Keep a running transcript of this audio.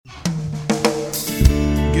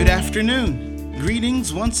Good afternoon.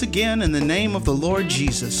 Greetings once again in the name of the Lord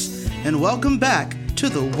Jesus, and welcome back to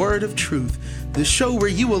the Word of Truth, the show where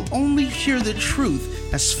you will only hear the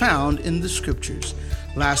truth as found in the Scriptures.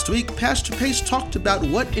 Last week, Pastor Pace talked about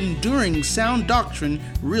what enduring sound doctrine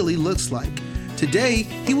really looks like. Today,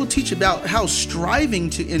 he will teach about how striving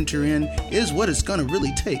to enter in is what it's going to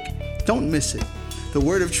really take. Don't miss it. The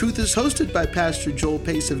Word of Truth is hosted by Pastor Joel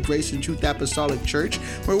Pace of Grace and Truth Apostolic Church,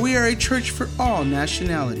 where we are a church for all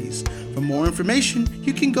nationalities. For more information,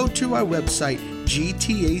 you can go to our website,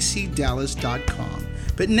 gtacdallas.com.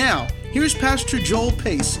 But now, here's Pastor Joel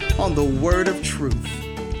Pace on the Word of Truth.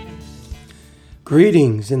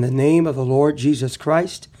 Greetings in the name of the Lord Jesus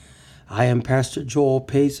Christ. I am Pastor Joel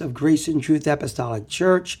Pace of Grace and Truth Apostolic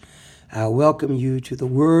Church. I welcome you to the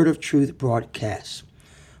Word of Truth broadcast.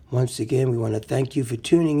 Once again, we want to thank you for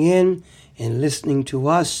tuning in and listening to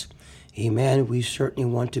us. Amen. We certainly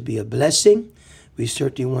want to be a blessing. We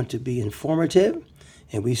certainly want to be informative.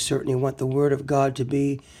 And we certainly want the Word of God to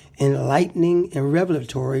be enlightening and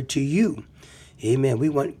revelatory to you. Amen. We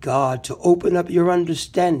want God to open up your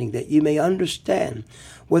understanding that you may understand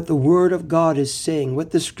what the Word of God is saying,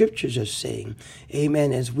 what the Scriptures are saying.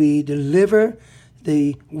 Amen. As we deliver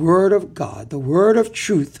the Word of God, the Word of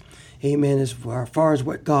truth, amen, as far as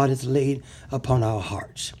what God has laid upon our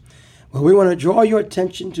hearts. Well, we want to draw your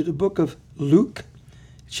attention to the book of Luke,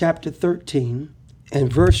 chapter 13,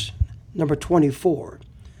 and verse number 24.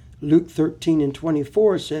 Luke 13 and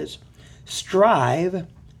 24 says, "Strive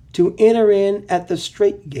to enter in at the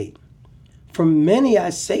strait gate. For many, I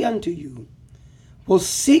say unto you, will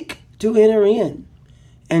seek to enter in,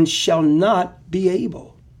 and shall not be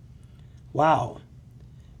able." Wow.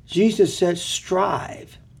 Jesus said,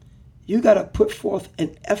 strive. You got to put forth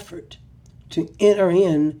an effort to enter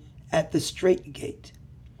in at the strait gate.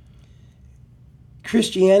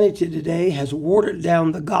 Christianity today has watered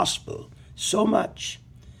down the gospel so much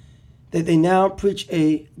that they now preach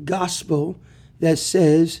a gospel that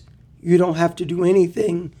says you don't have to do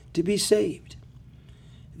anything to be saved.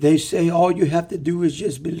 They say all you have to do is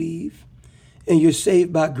just believe, and you're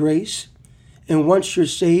saved by grace. And once you're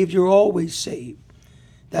saved, you're always saved.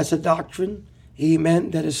 That's a doctrine,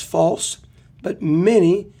 amen, that is false, but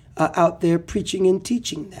many are out there preaching and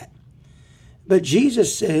teaching that. But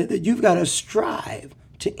Jesus said that you've got to strive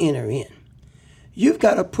to enter in. You've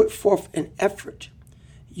got to put forth an effort.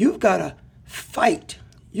 You've got to fight.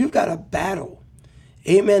 You've got to battle.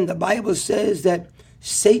 Amen. The Bible says that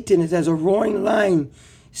Satan is as a roaring lion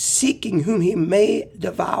seeking whom he may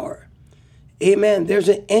devour. Amen. There's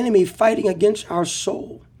an enemy fighting against our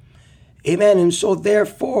soul. Amen. And so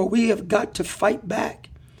therefore we have got to fight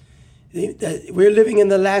back. We're living in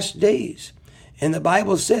the last days. And the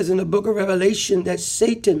Bible says in the book of Revelation that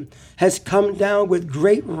Satan has come down with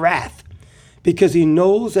great wrath because he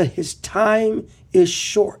knows that his time is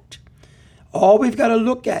short. All we've got to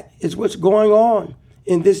look at is what's going on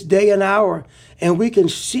in this day and hour. And we can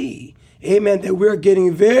see, amen, that we're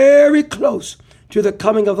getting very close to the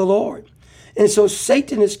coming of the Lord. And so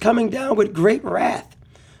Satan is coming down with great wrath.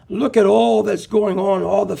 Look at all that's going on,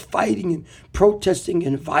 all the fighting and protesting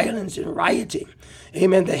and violence and rioting.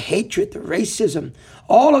 Amen. The hatred, the racism,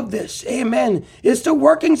 all of this. Amen. It's the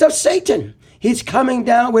workings of Satan. He's coming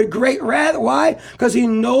down with great wrath. Why? Because he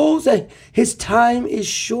knows that his time is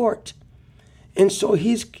short. And so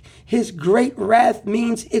his great wrath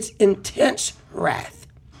means it's intense wrath.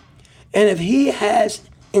 And if he has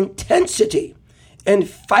intensity in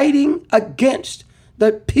fighting against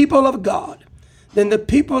the people of God, then the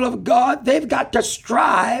people of God, they've got to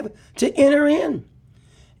strive to enter in.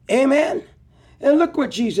 Amen. And look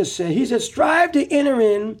what Jesus said. He said, strive to enter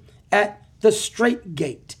in at the strait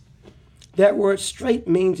gate. That word strait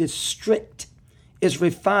means it's strict, it's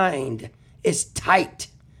refined, it's tight,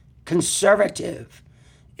 conservative.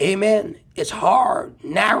 Amen. It's hard,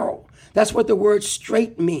 narrow. That's what the word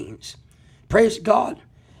strait means. Praise God.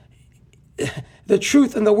 The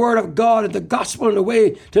truth and the word of God and the gospel and the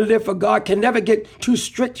way to live for God can never get too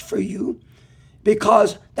strict for you,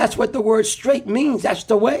 because that's what the word straight means. That's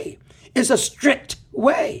the way. It's a strict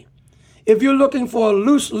way. If you're looking for a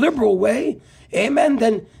loose, liberal way, amen,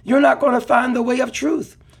 then you're not going to find the way of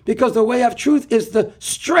truth, because the way of truth is the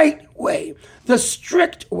straight way, the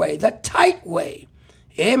strict way, the tight way.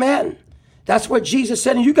 Amen. That's what Jesus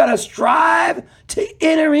said, and you got to strive to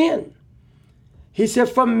enter in. He said,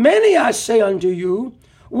 for many, I say unto you,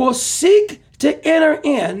 will seek to enter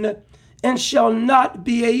in and shall not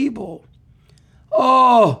be able.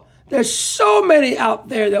 Oh, there's so many out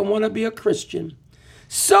there that want to be a Christian.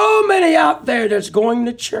 So many out there that's going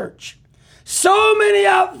to church. So many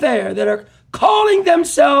out there that are calling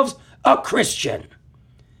themselves a Christian.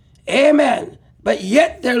 Amen. But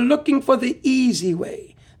yet they're looking for the easy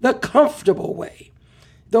way, the comfortable way,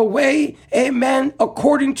 the way, amen,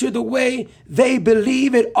 according to the way they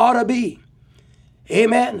believe it ought to be.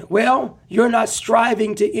 Amen. Well, you're not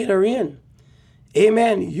striving to enter in.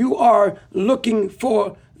 Amen. You are looking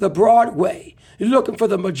for the broad way. You're looking for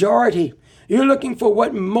the majority. You're looking for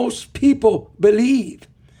what most people believe.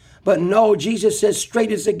 But no, Jesus says,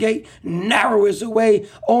 straight is the gate, narrow is the way.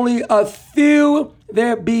 Only a few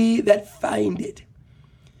there be that find it.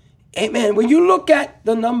 Amen. When you look at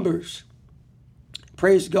the numbers,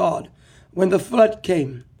 praise God, when the flood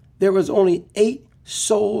came, there was only 8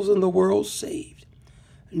 souls in the world saved.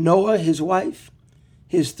 Noah, his wife,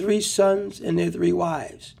 his 3 sons, and their 3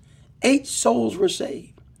 wives. 8 souls were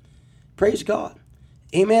saved. Praise God.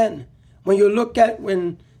 Amen. When you look at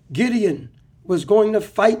when Gideon was going to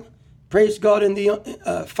fight, praise God, in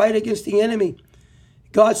the fight against the enemy,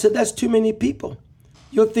 God said, that's too many people.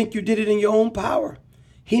 You'll think you did it in your own power.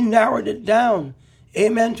 He narrowed it down,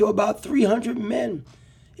 amen, to about 300 men.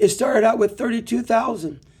 It started out with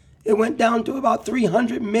 32,000. It went down to about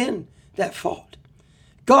 300 men that fought.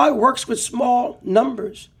 God works with small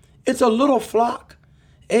numbers. It's a little flock.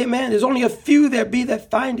 Amen. There's only a few there be that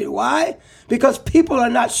find it. Why? Because people are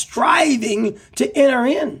not striving to enter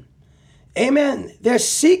in. Amen. They're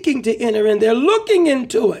seeking to enter in. They're looking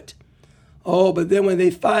into it. Oh, but then when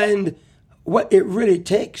they find what it really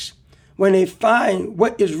takes, when they find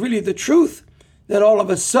what is really the truth, then all of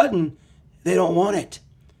a sudden they don't want it.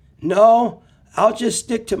 No, I'll just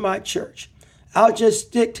stick to my church. I'll just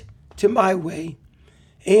stick to my way.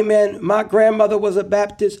 Amen. My grandmother was a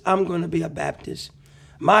Baptist. I'm going to be a Baptist.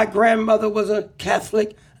 My grandmother was a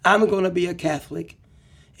Catholic. I'm going to be a Catholic.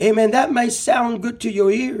 Amen. That may sound good to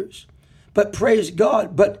your ears, but praise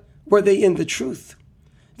God. But were they in the truth?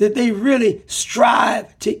 Did they really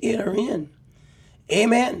strive to enter in?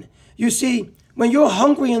 Amen. You see, when you're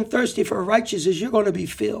hungry and thirsty for righteousness, you're going to be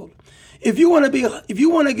filled. If you want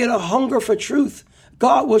to get a hunger for truth,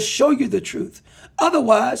 God will show you the truth.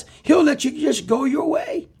 Otherwise, he'll let you just go your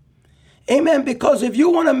way. Amen. Because if you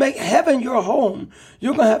want to make heaven your home,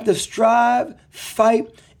 you're going to have to strive, fight,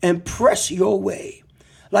 and press your way.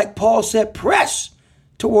 Like Paul said, press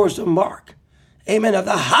towards the mark. Amen. Of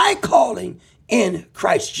the high calling in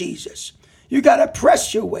Christ Jesus. You got to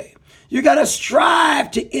press your way. You got to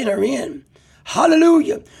strive to enter in.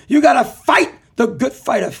 Hallelujah. You got to fight the good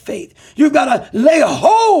fight of faith. You've got to lay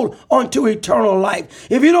hold onto eternal life.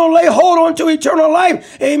 If you don't lay hold onto eternal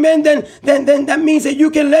life, amen, then that means that you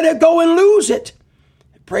can let it go and lose it.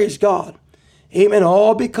 Praise God. Amen.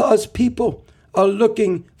 All because people are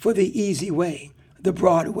looking for the easy way, the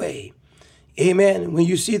broad way. Amen. When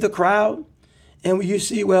you see the crowd and when you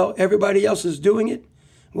see, well, everybody else is doing it,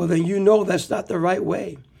 well, then you know that's not the right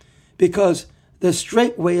way, because the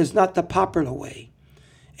straight way is not the popular way.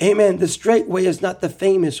 Amen. The straight way is not the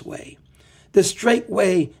famous way. The straight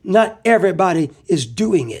way, not everybody is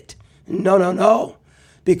doing it. No.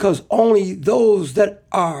 Because only those that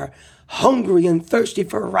are hungry and thirsty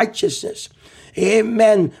for righteousness,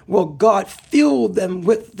 amen, will God fill them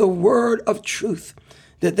with the word of truth,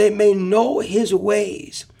 that they may know his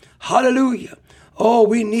ways. Hallelujah. Oh,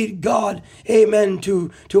 we need God, amen,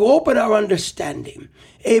 to open our understanding.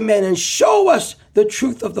 Amen. And show us the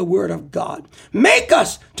truth of the word of God. Make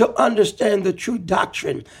us to understand the true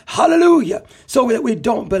doctrine. Hallelujah. So that we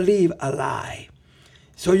don't believe a lie.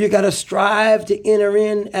 So you got to strive to enter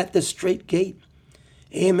in at the straight gate.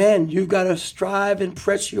 Amen. You got to strive and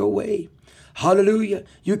press your way. Hallelujah.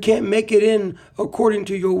 You can't make it in according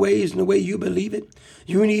to your ways and the way you believe it.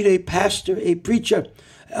 You need a pastor, a preacher,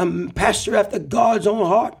 pastor after God's own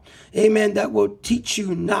heart. Amen. That will teach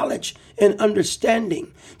you knowledge and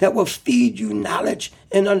understanding. That will feed you knowledge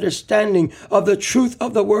and understanding of the truth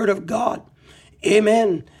of the word of God.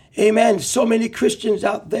 Amen. Amen. So many Christians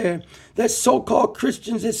out there, that so-called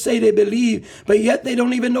Christians that say they believe, but yet they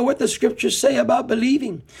don't even know what the scriptures say about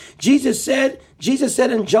believing. Jesus said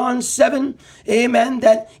in John 7, amen,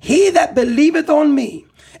 that he that believeth on me,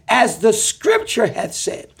 as the scripture hath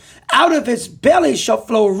said, out of his belly shall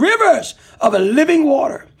flow rivers of a living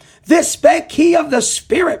water. This spake he of the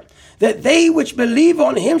Spirit, that they which believe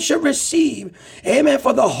on him should receive. Amen.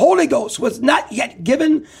 For the Holy Ghost was not yet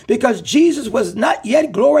given, because Jesus was not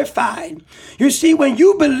yet glorified. You see, when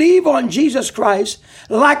you believe on Jesus Christ,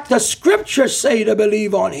 like the scriptures say to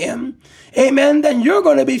believe on him, amen, then you're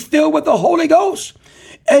going to be filled with the Holy Ghost.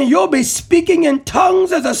 And you'll be speaking in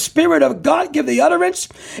tongues as the Spirit of God give the utterance.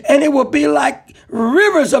 And it will be like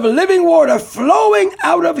rivers of living water flowing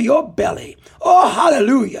out of your belly. Oh,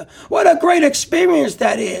 hallelujah. What a great experience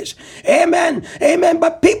that is. Amen. Amen.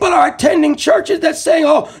 But people are attending churches that's saying,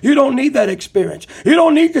 oh, you don't need that experience. You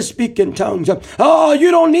don't need to speak in tongues. Oh,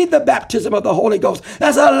 you don't need the baptism of the Holy Ghost.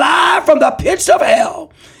 That's a lie from the pits of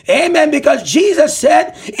hell. Amen. Because Jesus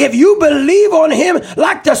said, if you believe on him,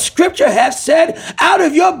 like the scripture has said, out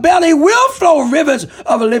of your belly will flow rivers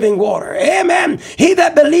of living water. Amen. He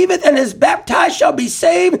that believeth and is baptized shall be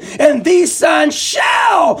saved, and these signs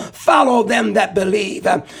shall follow them that believe.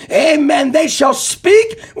 Amen. They shall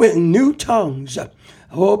speak with new tongues.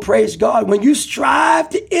 Oh, praise God. When you strive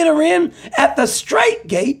to enter in at the straight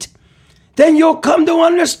gate, then you'll come to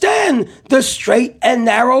understand the straight and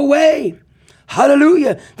narrow way.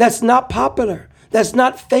 Hallelujah. That's not popular. That's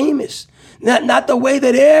not famous. Not the way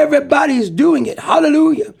that everybody's doing it.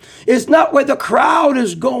 Hallelujah. It's not where the crowd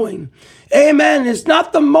is going. Amen. It's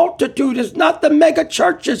not the multitude. It's not the mega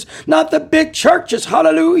churches, not the big churches.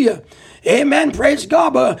 Hallelujah. Amen. Praise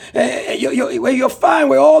God. But where you'll find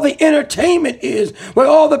where all the entertainment is, where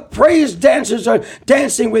all the praise dancers are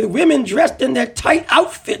dancing with women dressed in their tight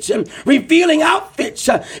outfits and revealing outfits.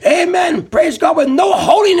 Amen. Praise God. With no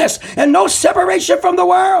holiness and no separation from the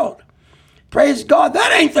world. Praise God.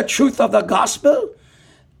 That ain't the truth of the gospel.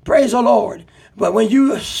 Praise the Lord. But when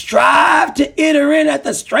you strive to enter in at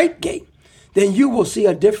the straight gate, then you will see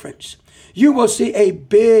a difference. You will see a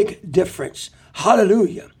big difference.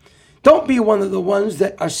 Hallelujah. Don't be one of the ones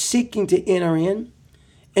that are seeking to enter in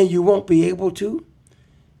and you won't be able to.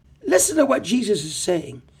 Listen to what Jesus is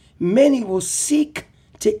saying. Many will seek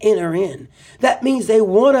to enter in. That means they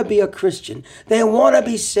want to be a Christian. They want to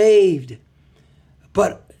be saved,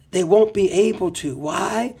 but they won't be able to.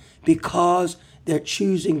 Why? Because they're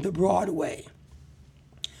choosing the broad way.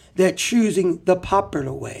 They're choosing the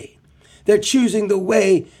popular way. They're choosing the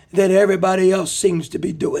way that everybody else seems to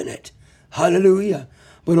be doing it. Hallelujah.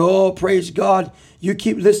 But oh, praise God, you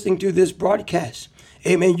keep listening to this broadcast.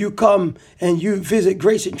 Amen. You come and you visit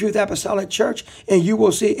Grace and Truth Apostolic Church and you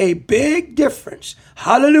will see a big difference.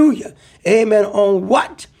 Hallelujah. Amen. On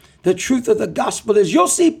what the truth of the gospel is. You'll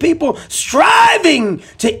see people striving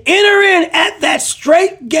to enter in at that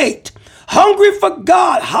straight gate. Hungry for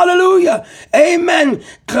God. Hallelujah. Amen.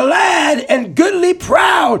 Glad and goodly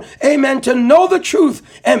proud. Amen. To know the truth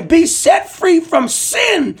and be set free from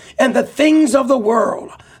sin and the things of the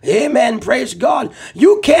world. Amen. Praise God.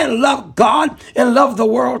 You can't love God and love the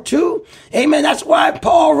world too. Amen. That's why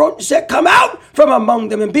Paul wrote and said, come out from among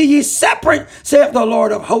them and be ye separate, saith the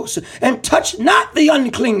Lord of hosts, and touch not the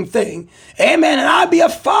unclean thing. Amen. And I'll be a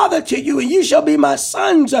father to you, and you shall be my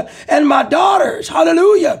sons and my daughters.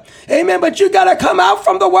 Hallelujah. Amen. But you got to come out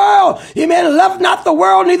from the world. Amen. Love not the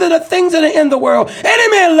world, neither the things that are in the world. Any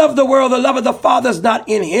man love the world, the love of the Father is not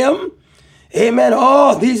in him. Amen.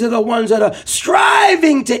 Oh, these are the ones that are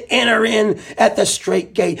striving to enter in at the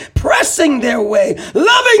straight gate, pressing their way,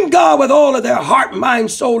 loving God with all of their heart,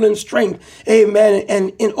 mind, soul, and strength. Amen.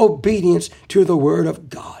 And in obedience to the word of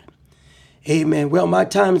God. Amen. Well, my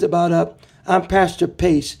time's about up. I'm Pastor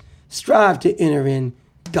Pace. Strive to enter in.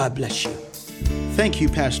 God bless you. Thank you,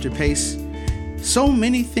 Pastor Pace. So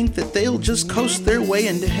many think that they'll just coast their way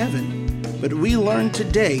into heaven. But we learned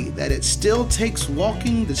today that it still takes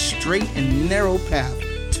walking the straight and narrow path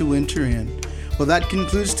to enter in. Well, that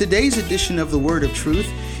concludes today's edition of the Word of Truth.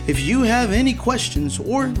 If you have any questions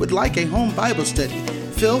or would like a home Bible study,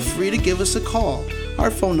 feel free to give us a call. Our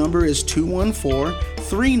phone number is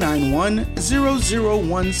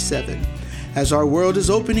 214-391-0017. As our world is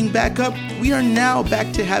opening back up, we are now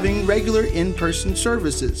back to having regular in-person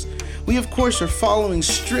services. We, of course, are following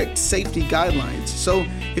strict safety guidelines, so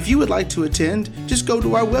if you would like to attend, just go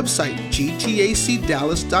to our website,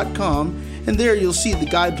 gtacdallas.com, and there you'll see the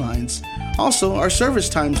guidelines. Also, our service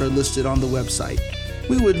times are listed on the website.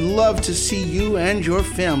 We would love to see you and your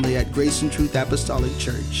family at Grace and Truth Apostolic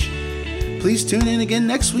Church. Please tune in again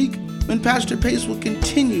next week when Pastor Pace will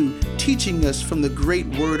continue teaching us from the great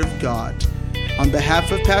Word of God. On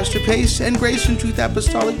behalf of Pastor Pace and Grace and Truth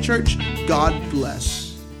Apostolic Church, God bless.